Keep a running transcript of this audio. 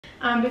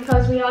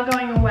because we are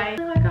going away.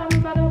 I like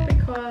almond butter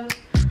because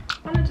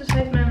I wanted to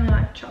taste mainly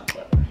like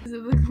chocolate.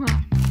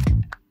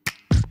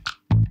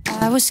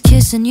 I was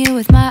kissing you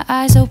with my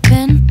eyes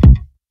open,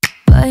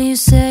 but you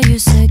said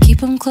keep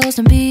them closed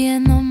and be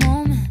in the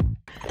moment.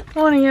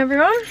 Morning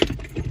everyone.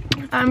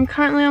 I'm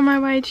currently on my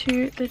way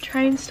to the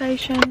train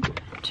station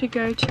to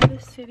go to the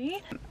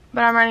city,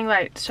 but I'm running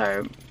late,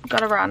 so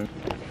gotta run.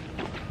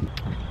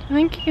 I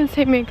think you can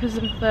see me because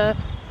of the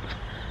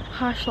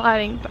harsh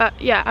lighting, but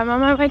yeah, I'm on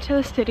my way to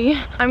the city.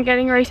 I'm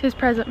getting Reese's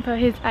present for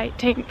his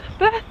 18th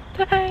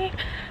birthday,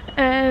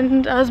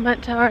 and I was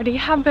meant to already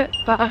have it,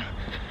 but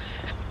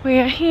we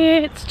are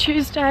here. It's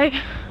Tuesday,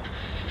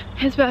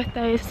 his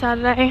birthday is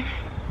Saturday,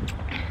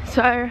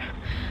 so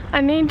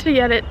I need to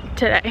get it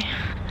today,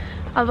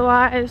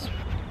 otherwise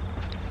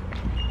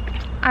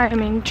I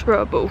am in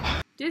trouble.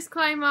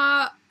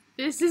 Disclaimer,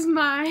 this is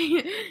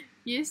my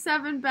Year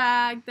 7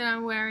 bag that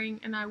I'm wearing,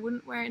 and I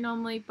wouldn't wear it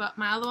normally, but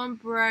my other one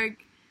broke.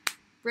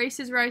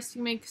 Reese is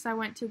roasting me because I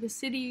went to the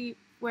city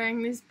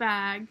wearing this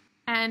bag,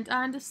 and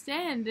I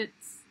understand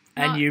it's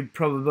not... And you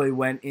probably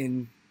went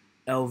in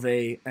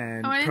LV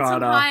and I went Prada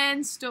in some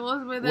high-end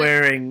stores with it.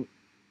 Wearing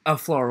a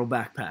floral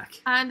backpack.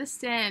 I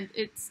understand.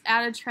 It's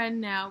out of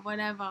trend now,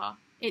 whatever.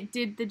 It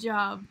did the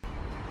job.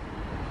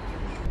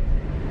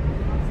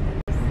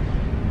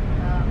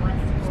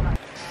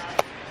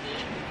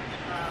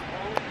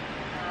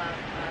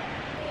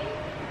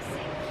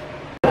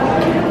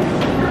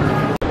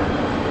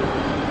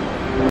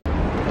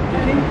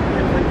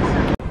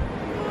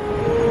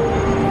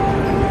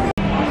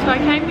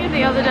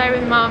 The other day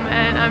with Mum,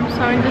 and I'm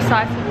so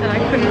indecisive that I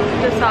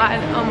couldn't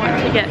decide on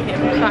what to get him,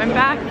 so I'm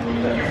back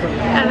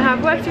and I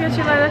have work to go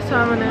to later, so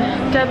I'm on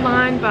a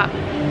deadline, but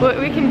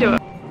we can do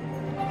it.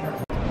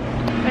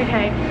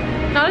 Okay,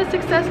 not a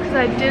success because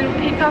I didn't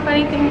pick up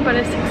anything, but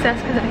a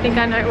success because I think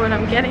I know what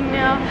I'm getting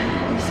now,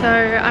 so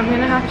I'm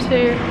gonna have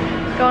to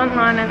go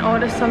online and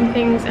order some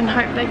things and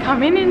hope they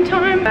come in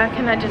time,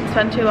 and I didn't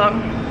spend too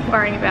long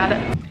worrying about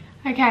it.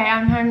 Okay,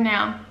 I'm home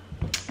now.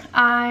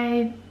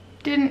 I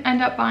didn't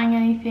end up buying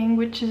anything,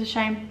 which is a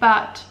shame,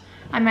 but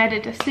I made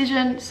a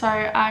decision, so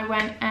I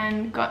went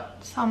and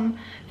got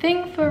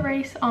something for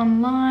Reese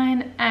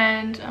online,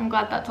 and I'm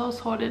glad that's all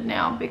sorted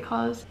now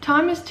because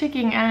time is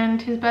ticking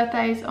and his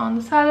birthday's on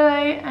the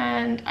Saturday,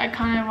 and I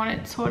kind of want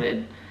it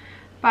sorted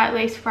by at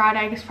least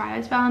Friday because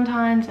Friday's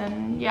Valentine's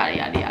and yada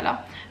yada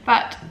yada.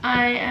 But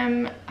I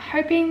am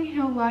hoping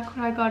he'll like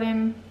what I got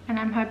him, and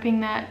I'm hoping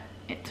that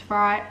it's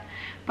right.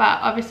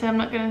 But obviously I'm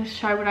not going to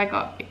show what I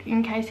got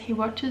in case he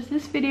watches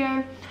this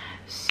video,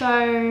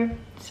 so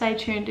stay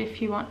tuned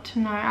if you want to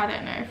know. I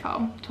don't know if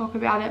I'll talk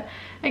about it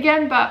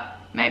again, but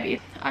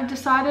maybe. I've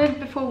decided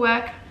before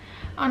work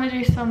I want to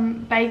do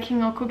some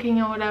baking or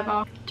cooking or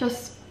whatever,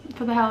 just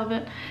for the hell of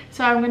it.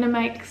 So I'm going to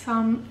make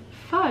some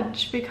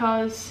fudge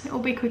because it will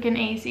be quick and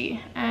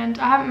easy, and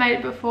I haven't made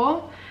it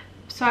before.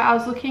 So I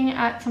was looking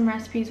at some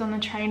recipes on the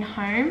train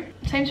home.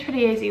 It seems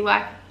pretty easy,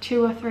 like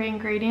 2 or 3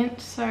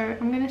 ingredients. So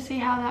I'm gonna see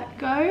how that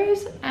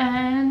goes,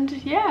 and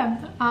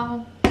yeah,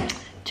 I'll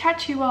chat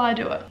to you while I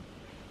do it.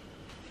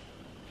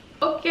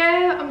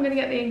 Okay, I'm gonna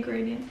get the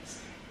ingredients.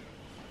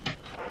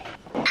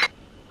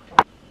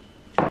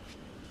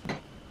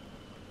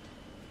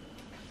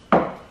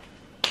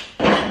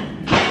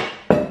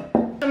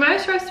 So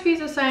most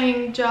recipes are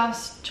saying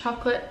just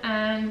chocolate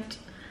and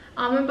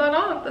almond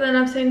butter, but then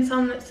I've seen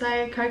some that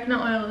say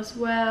coconut oil as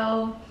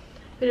well,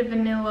 a bit of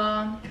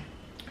vanilla.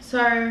 So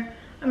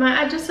I might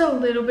add just a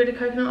little bit of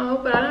coconut oil,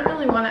 but I don't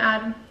really want to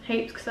add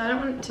heaps because I don't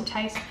want it to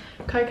taste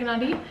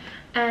coconutty,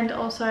 and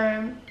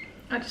also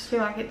I just feel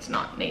like it's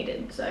not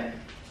needed. So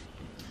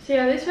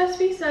yeah, this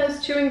recipe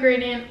says 2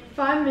 ingredient,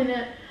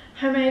 5-minute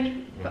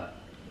homemade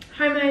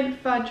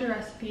fudge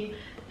recipe,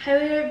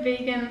 paleo,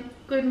 vegan,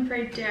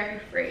 gluten-free,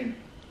 dairy-free.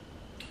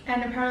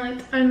 And apparently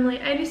it's only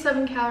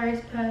 87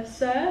 calories per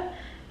serve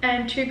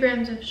and 2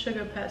 grams of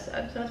sugar per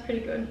serve, so that's pretty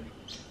good.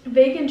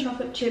 Vegan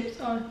chocolate chips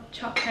or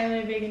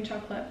paleo vegan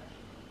chocolate.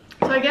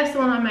 So I guess the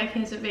one I'm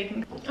making isn't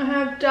vegan. I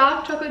have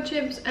dark chocolate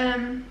chips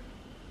and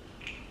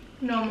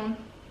normal.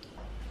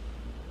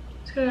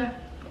 Just gotta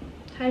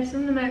taste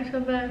them to make sure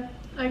they're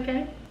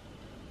okay.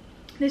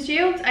 This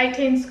yields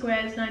 18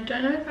 squares, and I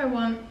don't know if I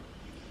want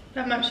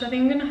that much, so I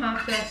think I'm gonna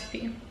half the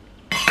recipe.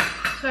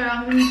 So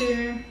I'm gonna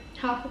do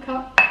half a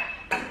cup.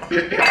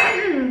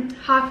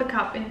 Half a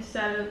cup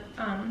instead of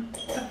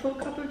a full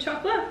cup of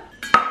chocolate.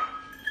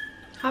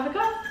 Half a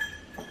cup.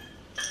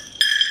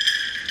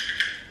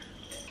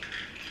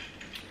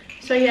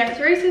 So yeah, it's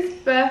Reese's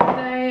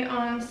birthday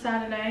on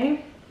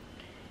Saturday.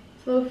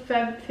 It's a little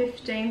Feb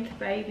 15th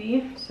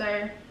baby.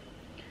 So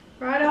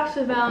right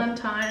after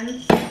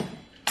Valentine's,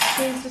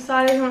 he's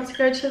decided he wants to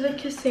go to the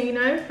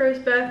casino for his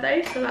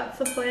birthday. So that's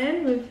the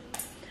plan, with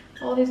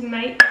all his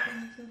mates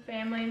and some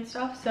family and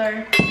stuff.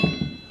 So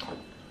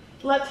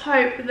let's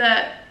hope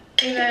that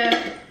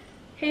either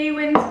he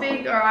wins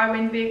big or I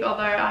win big,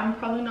 although I'm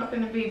probably not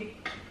going to be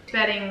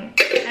betting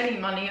any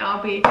money.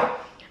 I'll be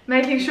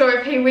making sure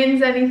if he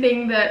wins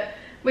anything that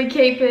we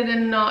keep it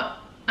and not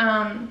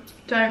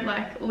don't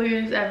like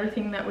lose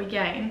everything that we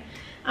gain,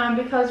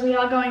 because we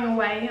are going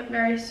away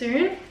very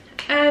soon,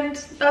 and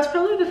that's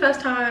probably the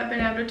first time I've been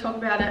able to talk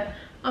about it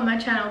on my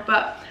channel,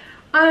 but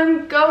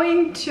I'm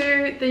going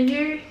to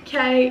the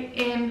UK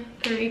in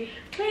 3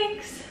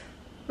 weeks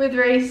with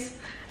Reese,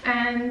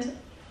 and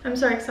I'm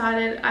so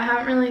excited. I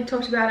haven't really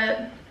talked about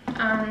it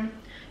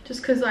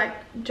just because like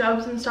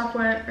jobs and stuff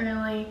weren't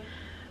really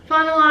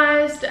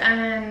finalized,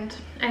 and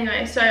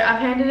anyway, so I've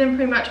handed in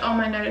pretty much all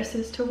my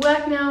notices to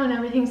work now, and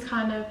everything's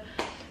kind of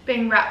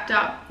being wrapped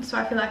up, so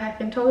I feel like I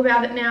can talk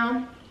about it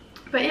now.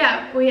 But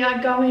yeah, we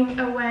are going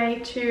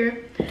away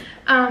to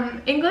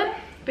England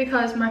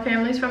because my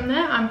family's from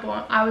there.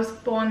 I was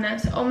born there,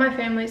 so all my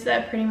family's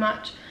there pretty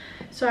much.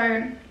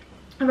 So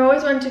I've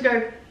always wanted to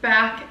go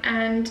back,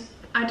 and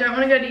I don't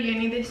want to go to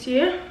uni this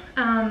year,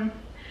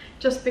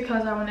 just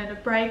because I wanted a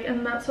break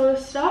and that sort of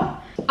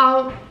stuff.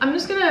 I'm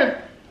just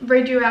gonna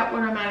read you out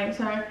what I'm adding.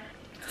 So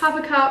half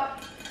a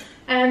cup,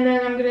 and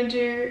then I'm gonna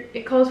do,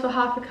 it calls for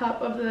half a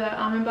cup of the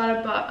almond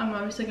butter, but I'm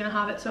obviously gonna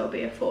have it so it'll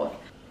be a fourth.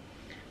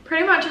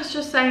 Pretty much it's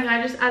just saying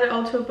I just add it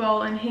all to a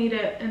bowl and heat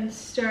it and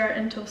stir it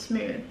until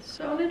smooth.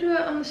 So I want to do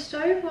it on the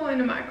stove or in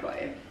a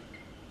microwave.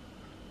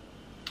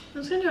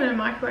 I'm just gonna do it in a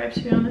microwave,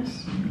 to be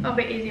honest. That'll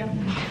be easier.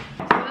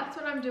 So that's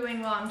what I'm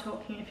doing while I'm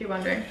talking, if you're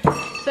wondering.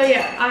 So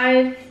yeah,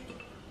 I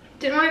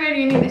didn't want to go to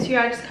uni this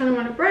year. I just kind of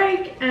want a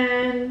break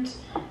and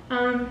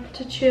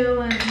to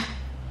chill and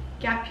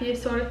gap year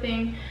sort of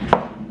thing,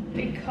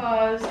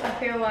 because I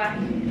feel like,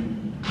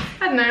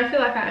 I don't know, I feel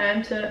like I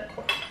earned it.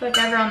 Like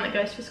everyone that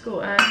goes to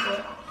school earns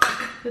it.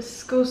 The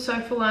school's so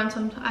full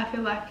on, I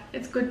feel like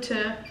it's good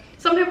to,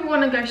 some people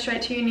want to go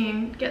straight to uni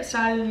and get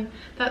started, and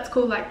that's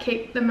cool, like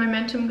keep the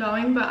momentum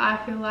going, but I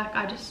feel like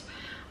I just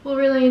will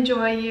really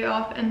enjoy a year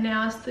off, and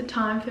now's the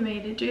time for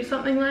me to do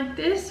something like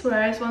this.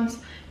 Whereas once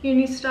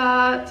uni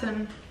starts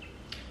and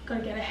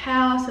gotta get a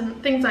house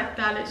and things like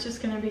that, it's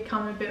just going to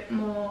become a bit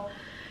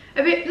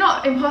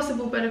not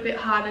impossible, but a bit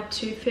harder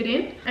to fit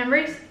in. And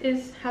Reese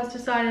has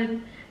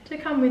decided to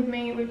come with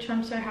me, which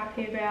I'm so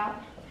happy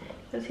about,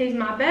 because he's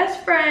my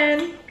best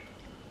friend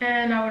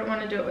and I wouldn't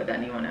want to do it with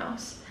anyone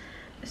else.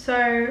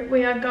 So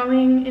we are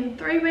going in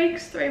 3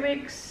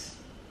 weeks,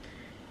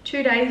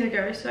 2 days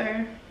ago, so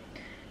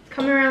it's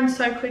coming around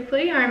so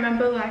quickly. I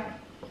remember like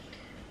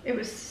it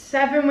was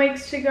 7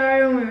 weeks to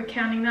go and we were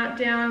counting that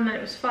down, and then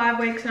it was 5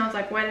 weeks, and I was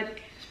like, where did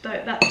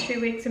that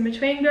 2 weeks in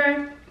between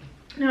go?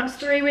 Now it's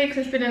 3 weeks.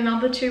 It's been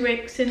another 2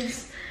 weeks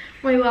since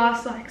we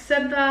last like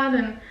said that,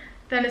 and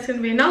then it's going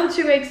to be another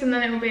 2 weeks, and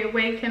then it will be a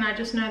week, and I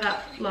just know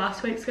that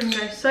last week's going to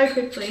go so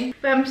quickly.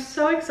 But I'm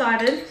so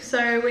excited.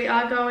 So we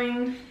are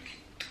going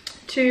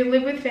to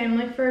live with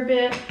family for a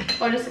bit,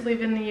 or just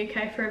live in the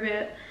UK for a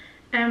bit,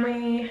 and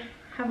we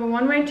have a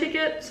one-way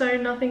ticket, so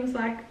nothing's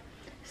like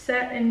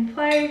set in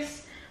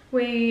place.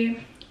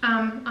 We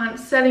aren't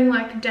setting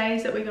like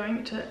days that we're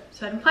going to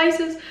certain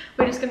places.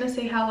 We're just going to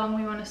see how long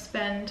we want to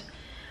spend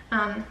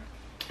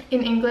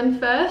in England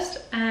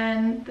first,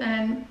 and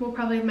then we'll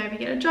probably maybe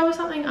get a job or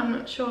something, I'm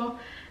not sure.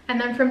 And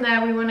then from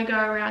there we want to go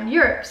around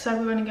Europe, so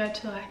we want to go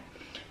to like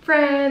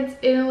France,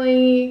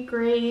 Italy,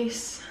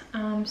 Greece,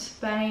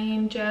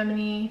 Spain,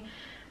 Germany.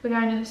 We're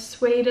going to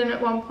Sweden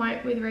at one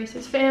point with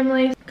Reese's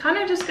family. Kind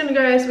of just going to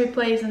go as we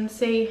please and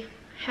see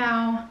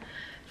how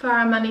far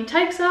our money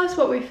takes us,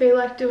 what we feel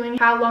like doing,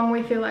 how long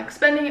we feel like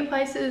spending at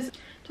places.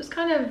 Just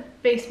kind of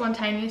be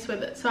spontaneous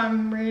with it, so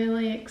I'm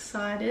really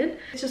excited.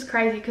 It's just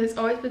crazy because it's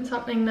always been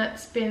something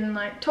that's been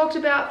like talked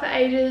about for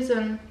ages,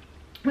 and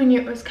we knew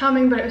it was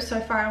coming, but it was so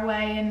far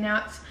away, and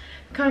now it's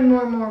becoming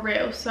more and more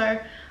real. So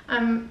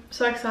I'm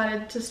so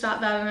excited to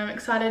start that, and I'm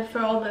excited for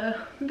all the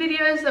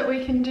videos that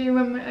we can do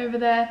when we're over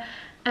there.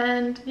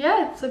 And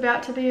yeah, it's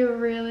about to be a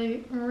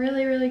really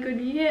good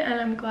year,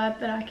 and I'm glad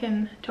that I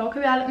can talk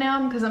about it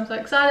now because I'm so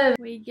excited.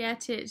 We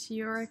get it,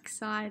 you're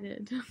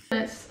excited.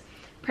 It's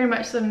pretty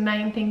much the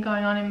main thing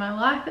going on in my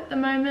life at the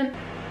moment.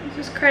 It's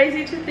just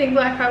crazy to think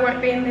like I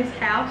won't be in this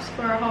house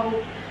for a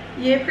whole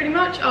year pretty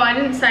much. Oh, I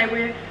didn't say,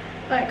 we're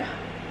like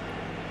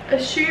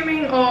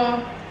assuming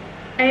or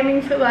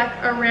aiming for like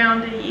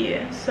around a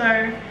year,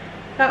 so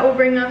that will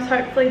bring us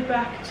hopefully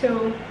back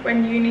till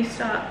when uni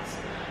starts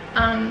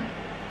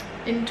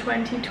in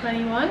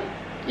 2021.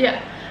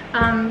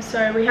 Yeah,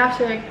 so we have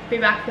to be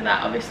back for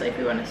that obviously if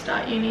we want to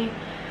start uni,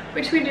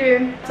 which we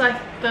do. It's like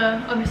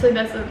obviously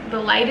there's the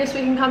latest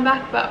we can come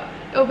back, but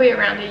it'll be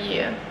around a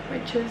year,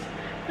 which is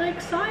really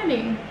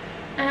exciting.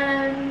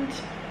 And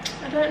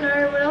I don't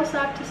know what else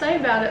I have to say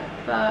about it,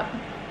 but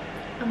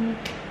I'm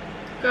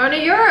going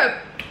to Europe.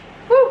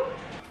 Woo!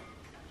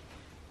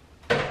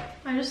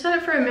 I just said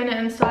it for a minute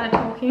and started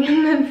talking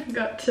and then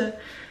forgot to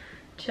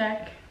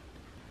check.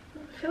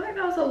 I feel like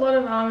that was a lot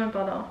of almond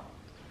butter.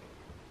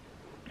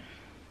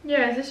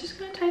 Yeah, is this just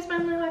going to taste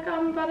mainly like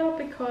almond butter?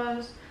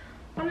 Because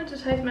I want it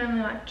to taste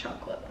mainly like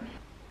chocolate.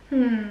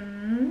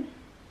 Although,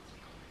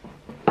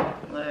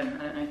 I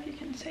don't know if you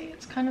can see,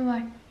 it's kind of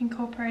like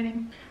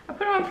incorporating. I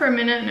put it on for a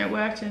minute and it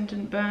worked and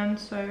didn't burn,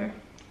 so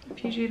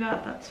if you do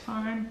that, that's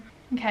fine.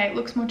 Okay, it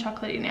looks more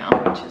chocolatey now,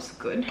 which is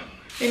good.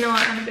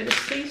 vanilla and a bit of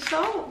sea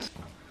salt.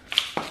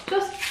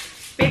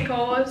 Just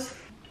because.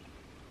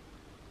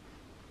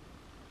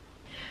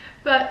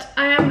 But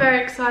I am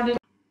very excited.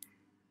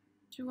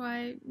 Do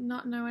I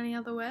not know any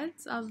other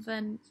words other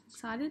than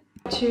excited?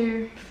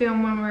 To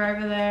film when we're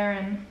over there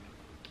and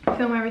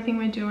film everything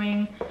we're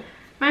doing.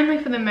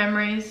 Mainly for the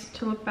memories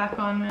to look back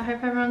on. I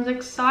hope everyone's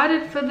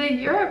excited for the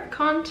Europe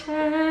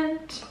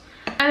content.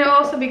 And it'll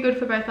also be good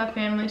for both our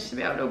families to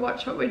be able to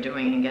watch what we're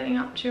doing and getting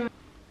up to.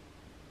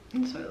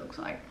 That's what it looks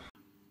like.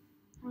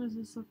 What does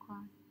this look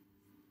like?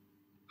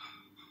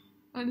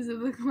 What does it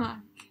look like?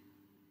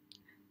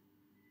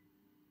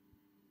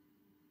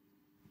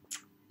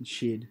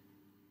 Shit.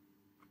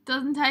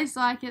 Doesn't taste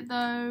like it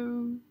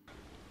though.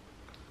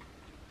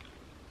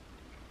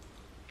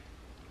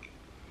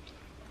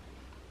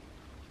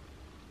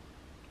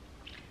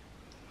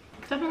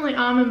 Definitely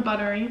almond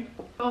buttery,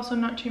 also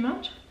not too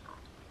much.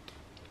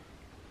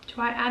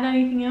 Do I add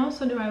anything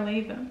else or do I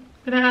leave it? I'm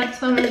gonna add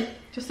some,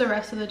 just the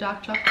rest of the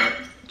dark chocolate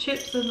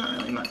chips. There's not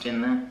really much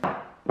in there.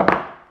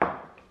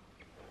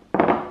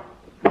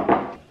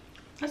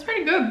 That's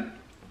pretty good.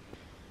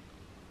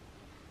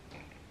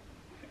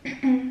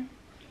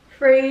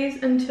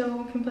 Freeze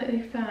until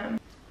completely firm.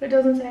 But it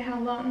doesn't say how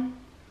long.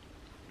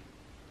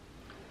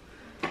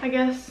 I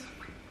guess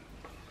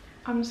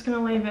I'm just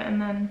gonna leave it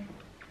and then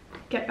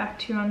get back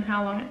to you on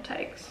how long it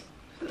takes.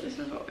 So this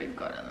is what we've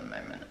got at the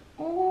moment.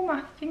 Oh,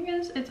 my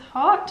fingers, it's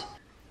hot.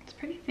 It's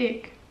pretty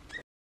thick.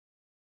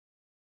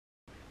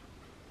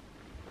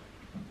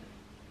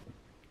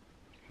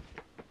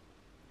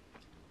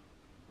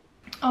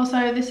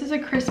 Also, this is a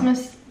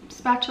Christmas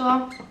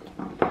spatula.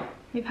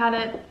 We've had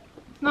it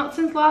not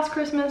since last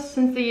Christmas,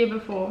 since the year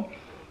before.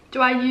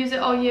 Do I use it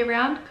all year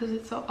round because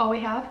it's all we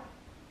have?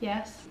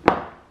 Yes.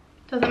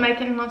 Does it make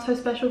it not so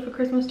special for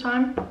Christmas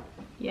time?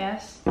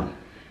 Yes.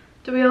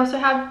 Do we also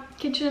have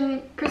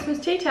kitchen Christmas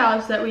tea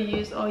towels that we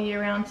use all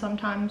year round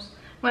sometimes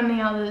when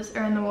the others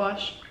are in the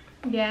wash?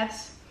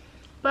 Yes.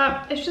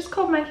 But it's just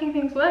called making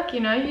things work,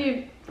 you know?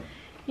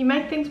 You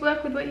make things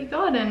work with what you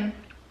got and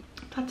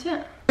that's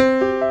it.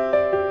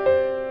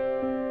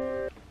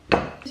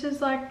 This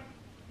is like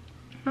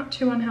not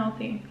too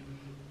unhealthy.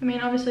 I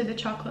mean, obviously the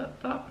chocolate,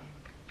 but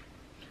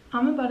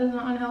almond butter is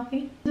not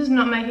unhealthy. This is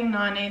not making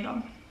 9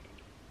 either.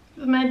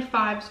 I've made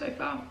 5 so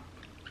far.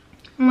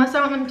 Unless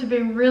I want them to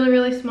be really,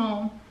 really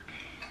small.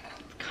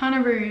 It's kind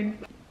of rude.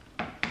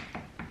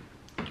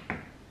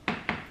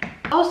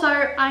 Also,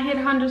 I hit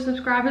 100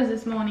 subscribers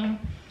this morning.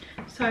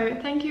 So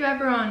thank you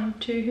everyone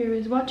who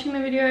is watching the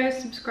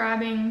videos,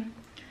 subscribing.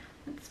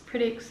 It's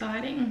pretty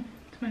exciting.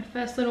 It's my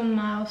first little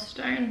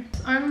milestone.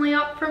 It's only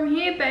up from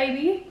here,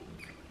 baby.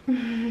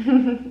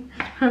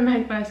 I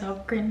make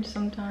myself cringe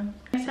sometimes.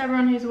 Thanks to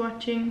everyone who's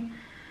watching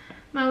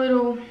my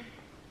little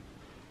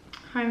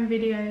home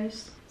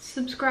videos.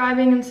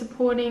 Subscribing and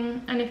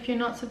supporting, and if you're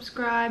not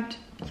subscribed,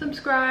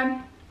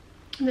 subscribe.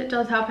 That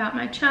does help out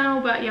my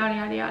channel, but yada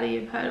yada yada,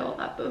 you've heard all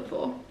that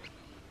before.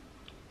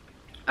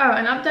 Oh,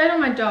 an update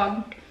on my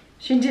dog.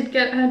 She did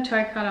get her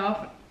toe cut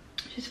off.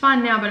 She's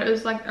fine now, but it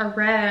was like a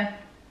rare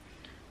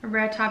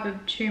type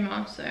of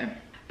tumor, so.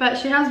 But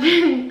she has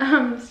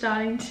been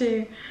starting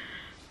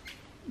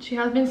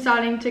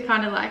to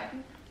kind of like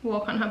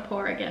walk on her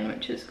paw again,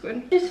 which is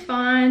good. She's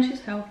fine,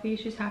 she's healthy,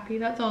 she's happy.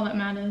 That's all that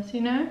matters,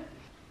 you know?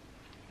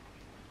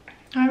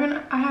 I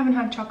haven't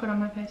had chocolate on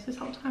my face this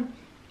whole time.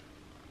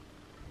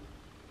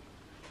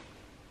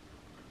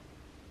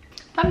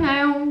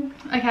 Thumbnail.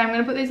 Okay, I'm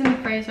gonna put these in the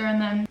freezer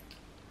and then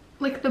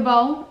lick the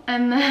bowl,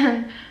 and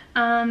then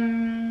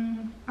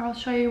I'll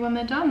show you when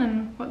they're done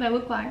and what they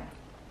look like.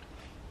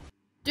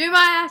 Do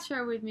my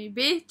outro with me,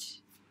 bitch.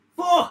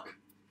 Fuck!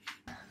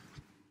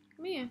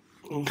 Come here.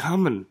 I'm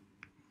coming.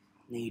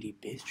 Needy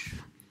bitch.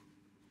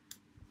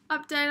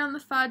 Update on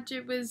the fudge,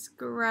 it was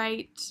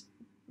great.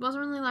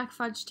 Wasn't really like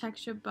fudge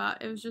texture,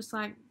 but it was just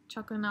like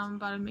chocolate and almond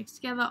butter mixed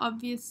together,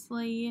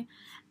 obviously,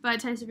 but it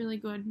tasted really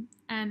good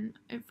and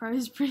it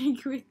froze pretty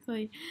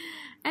quickly.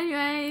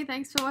 Anyway,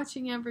 thanks for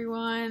watching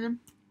everyone.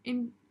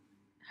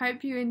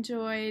 Hope you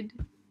enjoyed.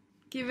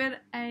 Give it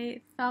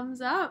a thumbs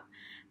up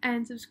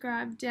and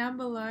subscribe down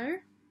below,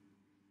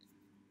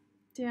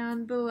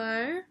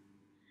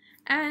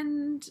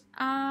 and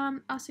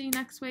I'll see you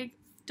next week.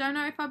 Don't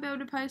know if I'll be able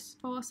to post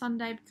for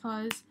Sunday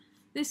because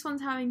this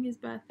one's having his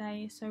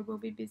birthday, so we'll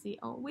be busy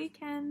all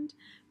weekend,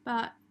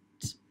 but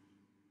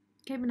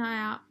keep an eye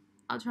out.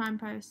 I'll try and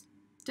post.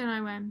 Don't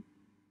know when.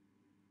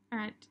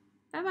 Alright,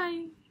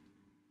 bye-bye.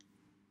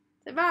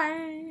 Say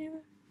bye.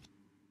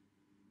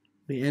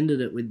 We ended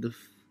it with the...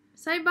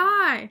 Say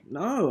bye.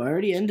 No, I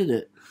already ended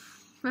it.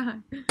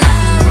 Bye.